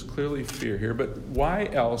disease. There's clearly fear here, but why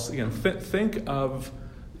else? Again, think of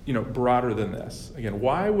broader than this. Again,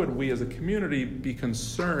 why would we as a community be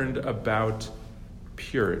concerned about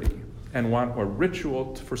purity and want a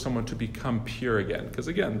ritual for someone to become pure again? Because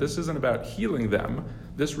again, this isn't about healing them.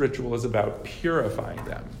 This ritual is about purifying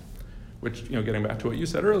them. Which, getting back to what you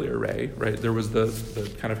said earlier, Ray, right? There was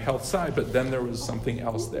the kind of health side, but then there was something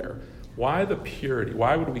else there. Why the purity?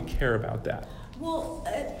 Why would we care about that? Well,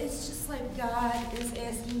 it's just like God is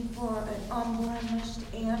asking for an unblemished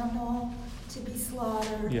animal to be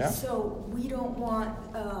slaughtered. Yeah. So we don't want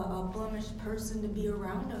a blemished person to be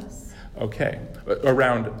around us. Okay.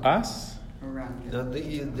 Around us? Now,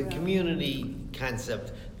 the community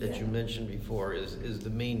concept that you mentioned before is the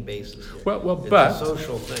main basis here. Well, it's but a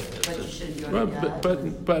social thing.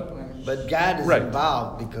 But God is right.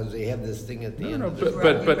 involved because they have this thing at the end.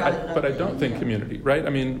 But I don't think community, right?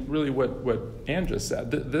 Really, what Ann just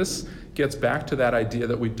said. This gets back to that idea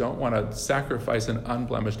that we don't want to sacrifice an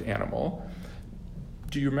unblemished animal.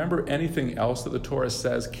 Do you remember anything else that the Torah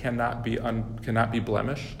says cannot be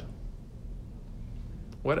blemished?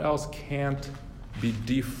 What else can't be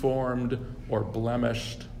deformed or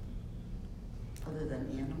blemished? Other than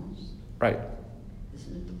animals? Right.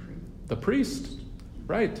 Isn't it the priest? The priest,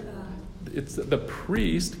 right. It's the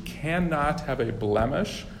priest cannot have a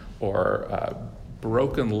blemish or a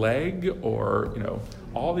broken leg or,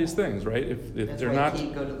 all these things, right? If That's they're why not... you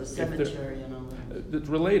can't go to the cemetery, It's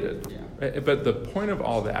related. Yeah. Right? But the point of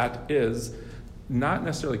all that is not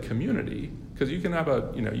necessarily community, because you can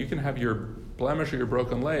have your blemish or your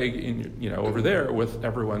broken leg in over there with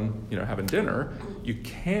everyone having dinner. You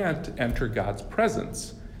can't enter God's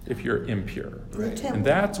presence if you're impure, Right. And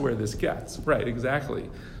that's where this gets right. Exactly.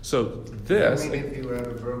 So this. If you had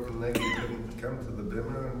a broken leg, you couldn't come to the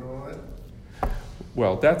dinner and all that.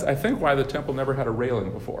 Well, that's I think why the temple never had a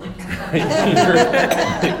railing before.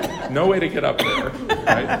 No way to get up there.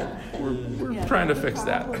 Right? We're trying to fix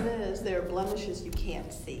that. The problem is there are blemishes you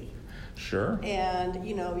can't see. Sure. And,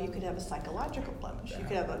 you could have a psychological blemish. You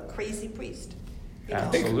could have a crazy priest.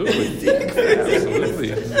 Absolutely. Absolutely.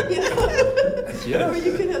 Yes. Or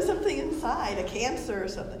you could have something inside, a cancer or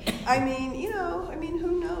something. I mean,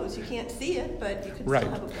 who knows? You can't see it, but you could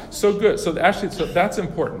still have a blemish. So good. So that's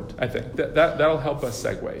important, I think. That'll help us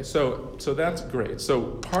segue. So that's great. So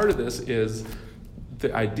part of this is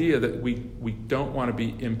the idea that we don't want to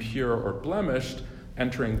be impure or blemished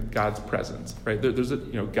entering God's presence, right? There's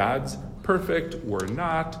God's perfect, we're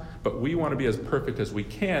not, but we want to be as perfect as we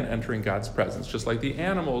can entering God's presence, just like the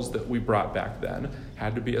animals that we brought back then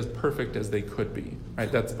had to be as perfect as they could be,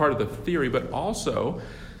 right? That's part of the theory, but also,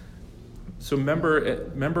 so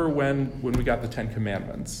remember when we got the Ten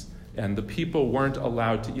Commandments and the people weren't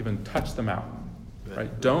allowed to even touch the mountain,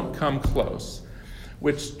 right? Don't come close,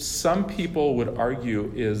 which some people would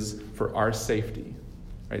argue is for our safety,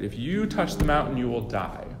 right? If you touch the mountain, you will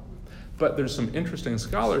die. But there's some interesting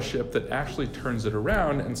scholarship that actually turns it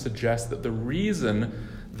around and suggests that the reason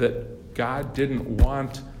that God didn't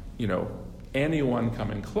want, anyone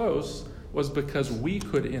coming close was because we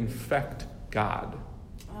could infect God.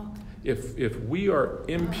 If we are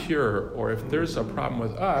impure or if there's a problem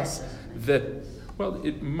with us,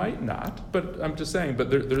 it might not, but I'm just saying,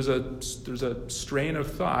 but there's a strain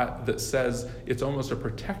of thought that says it's almost a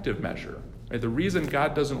protective measure. Right? The reason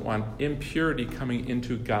God doesn't want impurity coming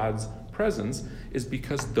into God's presence is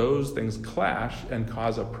because those things clash and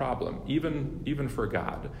cause a problem, even for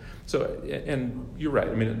God. So, and you're right.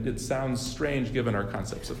 I mean, it sounds strange given our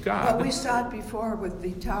concepts of God. But we saw it before with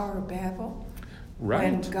the Tower of Babel.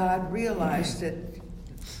 Right. When God realized that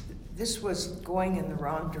this was going in the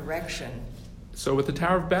wrong direction. So with the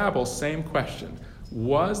Tower of Babel, same question.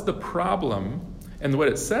 Was the problem, and what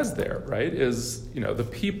it says there, right, is, the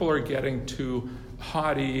people are getting too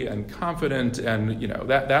haughty and confident, and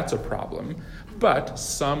that's a problem. But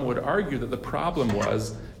some would argue that the problem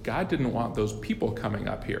was God didn't want those people coming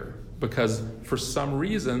up here because for some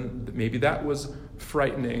reason maybe that was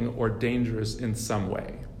frightening or dangerous in some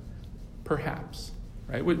way, perhaps,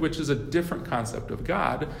 right? Which is a different concept of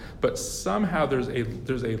God, but somehow there's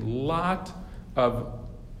a lot of,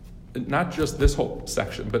 not just this whole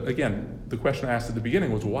section, but again, the question I asked at the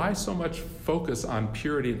beginning was why so much focus on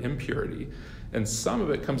purity and impurity? And some of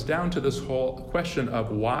it comes down to this whole question of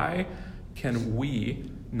why can we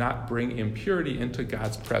not bring impurity into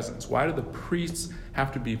God's presence? Why do the priests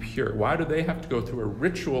have to be pure? Why do they have to go through a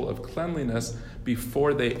ritual of cleanliness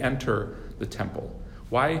before they enter the temple?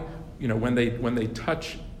 Why, when they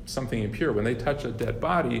touch something impure, when they touch a dead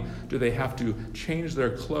body, do they have to change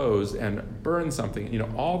their clothes and burn something?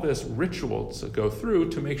 All this ritual to go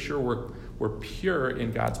through to make sure we're pure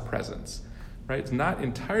in God's presence. Right? It's not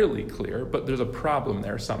entirely clear, but there's a problem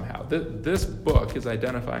there somehow. This book is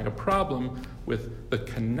identifying a problem with the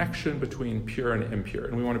connection between pure and impure,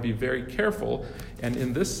 and we want to be very careful. And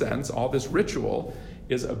in this sense, all this ritual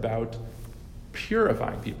is about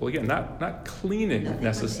purifying people. Again, not cleaning nothing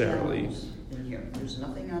necessarily. In here. There's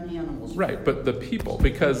nothing on the animals. Right, but the people,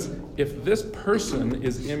 because if this person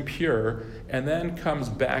is impure and then comes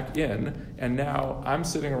back in, and now I'm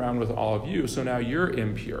sitting around with all of you, so now you're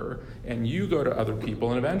impure, and you go to other people,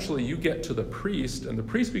 and eventually you get to the priest, and the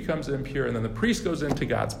priest becomes impure, and then the priest goes into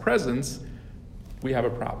God's presence, we have a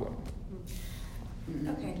problem.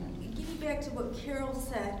 Okay, getting back to what Carol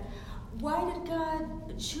said, why did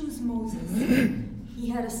God choose Moses? He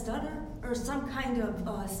had a stutter or some kind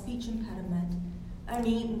of speech impediment. I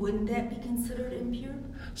mean, wouldn't that be considered impure?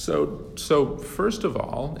 So first of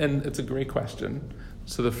all, and it's a great question.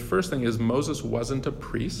 So the first thing is Moses wasn't a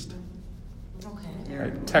priest. Okay.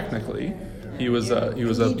 Right? Technically, he was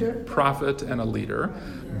a prophet and a leader.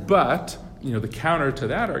 But the counter to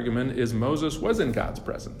that argument is Moses was in God's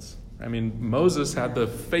presence. I mean, Moses had the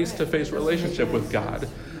face-to-face relationship with God,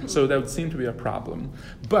 so that would seem to be a problem.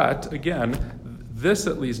 But again, this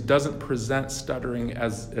at least doesn't present stuttering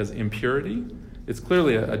as impurity. It's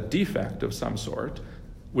clearly a defect of some sort,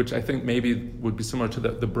 which I think maybe would be similar to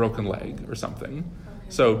the broken leg or something. Okay.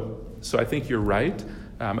 So I think you're right,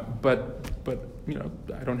 but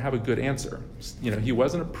I don't have a good answer. He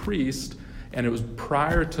wasn't a priest, and it was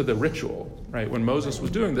prior to the ritual, right? When Moses was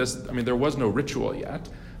doing this, there was no ritual yet,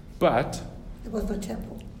 but there was no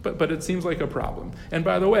temple. But it seems like a problem. And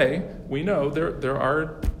by the way, we know there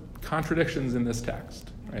are contradictions in this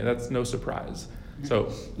text, right? That's no surprise.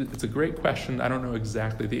 So it's a great question. I don't know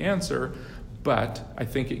exactly the answer, but I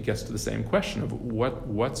think it gets to the same question of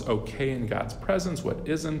what's okay in God's presence, what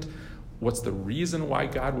isn't, what's the reason why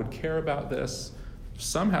God would care about this.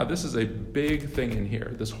 Somehow this is a big thing in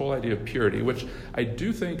here, this whole idea of purity, which I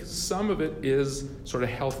do think some of it is sort of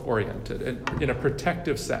health-oriented and in a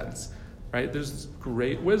protective sense. right? There's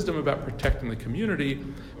great wisdom about protecting the community,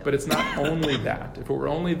 but it's not only that. If it were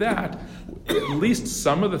only that, at least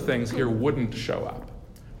some of the things here wouldn't show up.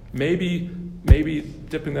 Maybe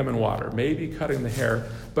dipping them in water, maybe cutting the hair,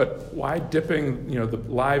 but why dipping, the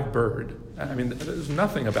live bird? I mean, there's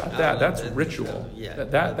nothing about that. That's ritual.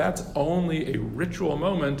 That's only a ritual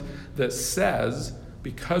moment that says,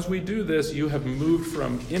 because we do this, you have moved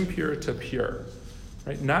from impure to pure.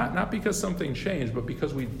 Right? Not because something changed, but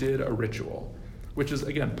because we did a ritual. Which is,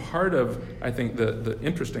 again, part of, I think, the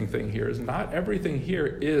interesting thing here is not everything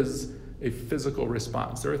here is a physical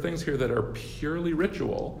response. There are things here that are purely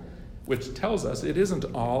ritual, which tells us it isn't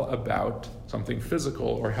all about something physical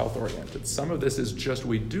or health-oriented. Some of this is just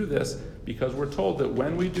we do this because we're told that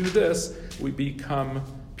when we do this, we become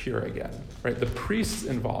pure again. Right? The priest's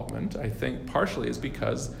involvement, I think, partially is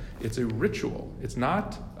because it's a ritual. It's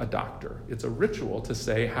not a doctor. It's a ritual to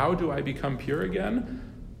say, how do I become pure again?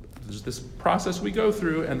 There's this process we go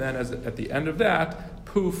through, and then at the end of that,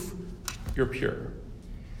 poof, you're pure.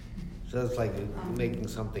 So it's like making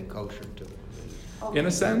something kosher too. In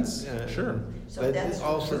a sense, sure. So but that's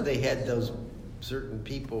also they had those certain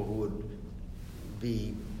people who would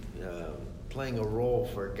be playing a role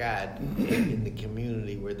for God in the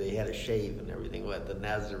community where they had a shave and everything, the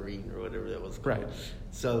Nazarene or whatever that was called. Right.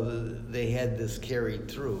 So they had this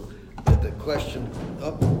carried through. But the question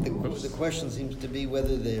seems to be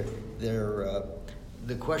whether the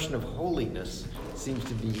question of holiness seems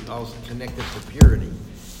to be also connected to purity.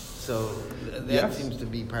 So that seems to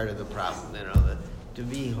be part of the problem. That to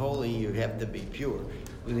be holy, you have to be pure.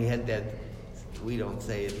 We had that. We don't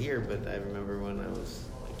say it here, but I remember when I was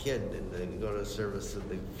a kid and they go to service, and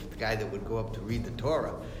the guy that would go up to read the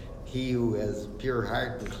Torah, he who has pure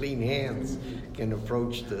heart and clean hands can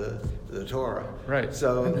approach the Torah. Right.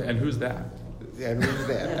 So and who's that? And who's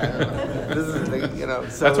that? I don't know. This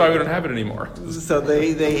is So that's why we don't have it anymore. So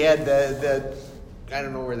they had that. I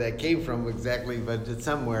don't know where that came from exactly, but it's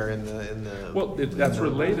somewhere in the. Well, that's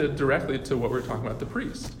related directly to what we're talking about, the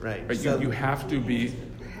priest. Right. So, you have to be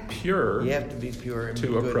pure. You have to be pure and to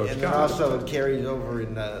be approach good. And God. also it carries over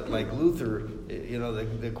in like Luther.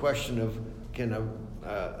 The question of can a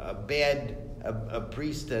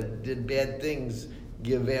priest that did bad things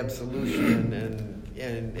give absolution and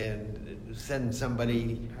send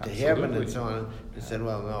somebody to heaven and so on. He said,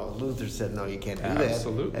 well, no. Luther said, no, you can't do that.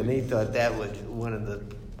 Absolutely. And he thought that was one of the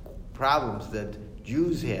problems that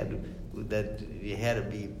Jews had, that you had to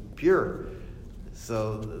be pure.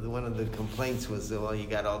 So one of the complaints was, well, you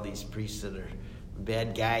got all these priests that are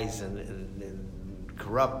bad guys and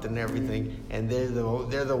corrupt and everything, and they're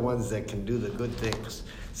the ones that can do the good things.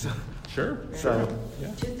 So Sure.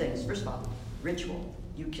 Yeah. Two things. First of all, ritual.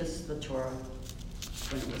 You kiss the Torah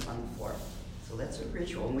when it was on the floor. So that's a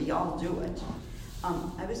ritual, and we all do it.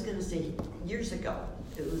 I was going to say, years ago,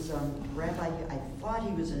 it was Rabbi, I thought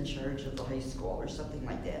he was in charge of the high school or something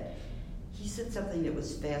like that. He said something that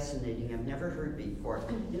was fascinating, I've never heard before.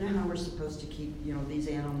 You know how we're supposed to keep, these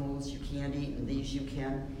animals you can't eat and these you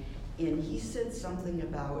can? And he said something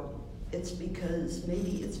about,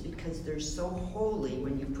 maybe it's because they're so holy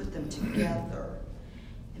when you put them together.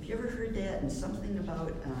 Have you ever heard that? And something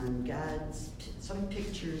about some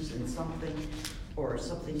pictures and something, or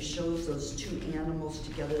something shows those two animals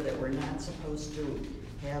together that we're not supposed to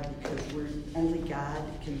have because only God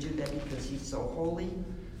can do that because he's so holy.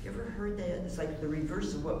 You ever heard that? It's like the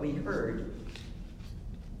reverse of what we heard.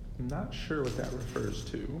 I'm not sure what that refers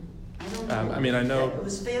to. I don't know. I know. It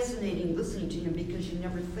was fascinating listening to him because you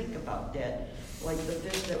never think about that. Like the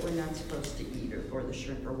fish that we're not supposed to eat, or the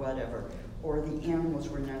shrimp or whatever, or the animals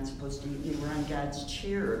we're not supposed to eat. They were on God's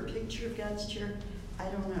chair, or a picture of God's chair. I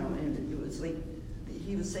don't know. And it was like,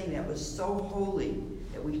 he was saying that was so holy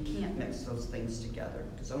that we can't mix those things together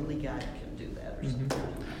because only God can do that or something.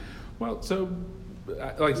 Mm-hmm. Well, so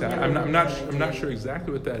like I said, I'm not sure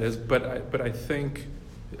exactly what that is, but I think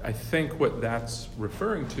what that's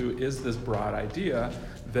referring to is this broad idea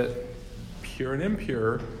that pure and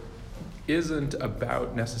impure isn't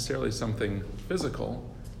about necessarily something physical.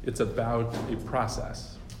 It's about a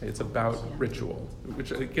process. It's about ritual,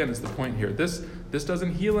 which again is the point here. This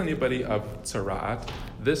doesn't heal anybody of tzaraat.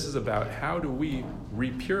 This is about how do we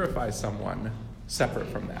repurify someone separate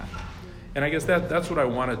from that. And I guess that's what I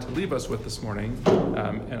wanted to leave us with this morning.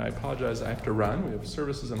 And I apologize, I have to run. We have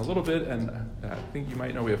services in a little bit, and I think you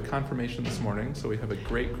might know we have confirmation this morning. So we have a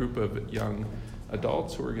great group of young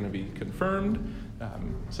adults who are going to be confirmed.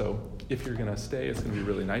 So if you're going to stay, it's going to be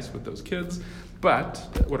really nice with those kids. But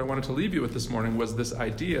what I wanted to leave you with this morning was this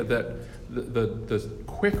idea that the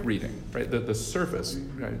quick reading, right, the surface,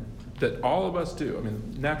 right, that all of us do. I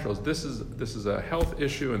mean, naturals. This is a health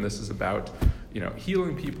issue, and this is about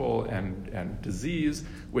healing people and disease,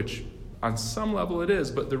 which on some level it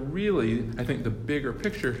is. But I think the bigger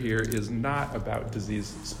picture here is not about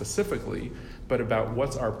disease specifically, but about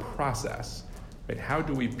what's our process. Right? How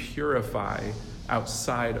do we purify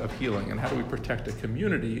outside of healing, and how do we protect a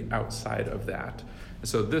community outside of that? And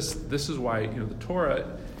so this is why the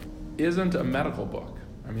Torah isn't a medical book.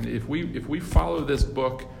 I mean, if we follow this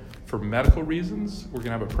book for medical reasons, we're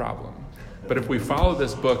going to have a problem. But if we follow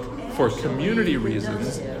this book for community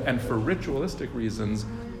reasons and for ritualistic reasons,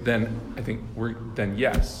 then I think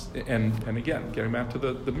yes. And again, getting back to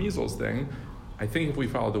the measles thing, I think if we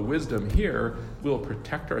follow the wisdom here, we'll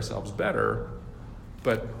protect ourselves better.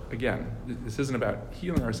 But again, this isn't about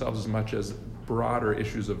healing ourselves as much as broader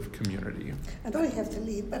issues of community. I know you have to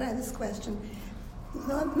leave, but I have this question.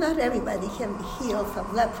 Not everybody can be healed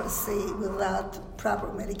from leprosy without proper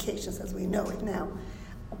medications as we know it now.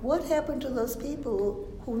 What happened to those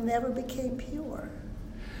people who never became pure?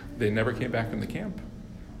 They never came back from the camp.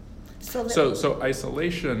 So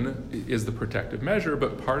isolation is the protective measure,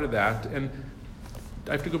 but part of that, and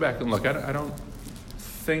I have to go back and look. I don't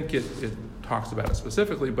think it talks about it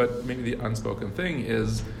specifically, but maybe the unspoken thing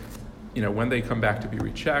is, when they come back to be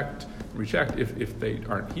rechecked, if they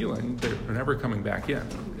aren't healing, they're never coming back in.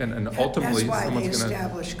 And ultimately, that's why someone's they going to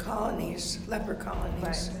establish colonies, leper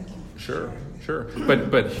colonies. Right. Sure.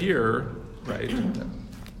 But here, right,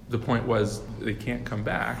 the point was they can't come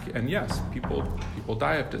back, and yes, people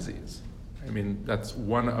die of disease. I mean, that's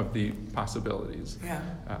one of the possibilities. Yeah.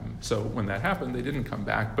 So when that happened, they didn't come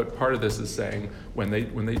back. But part of this is saying when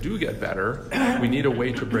they do get better, we need a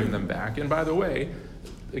way to bring them back. And by the way,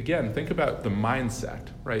 again, think about the mindset,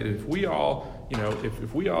 right? If we all,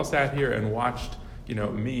 if we all sat here and watched,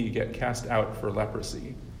 me get cast out for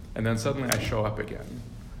leprosy, and then suddenly I show up again,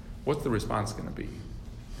 what's the response going to be?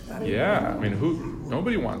 Yeah, I mean,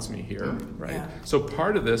 nobody wants me here, right? Yeah. So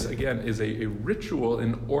part of this, again, is a ritual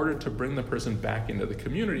in order to bring the person back into the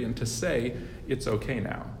community and to say, it's okay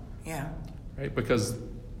now. Yeah. Right? Because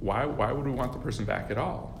why would we want the person back at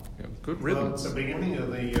all? Good riddance. Well, the beginning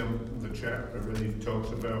of the chapter really talks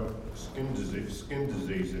about skin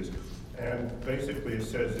diseases, and basically it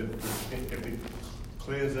says if it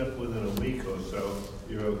clears up within a week or so,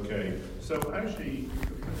 you're okay. So actually,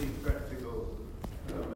 really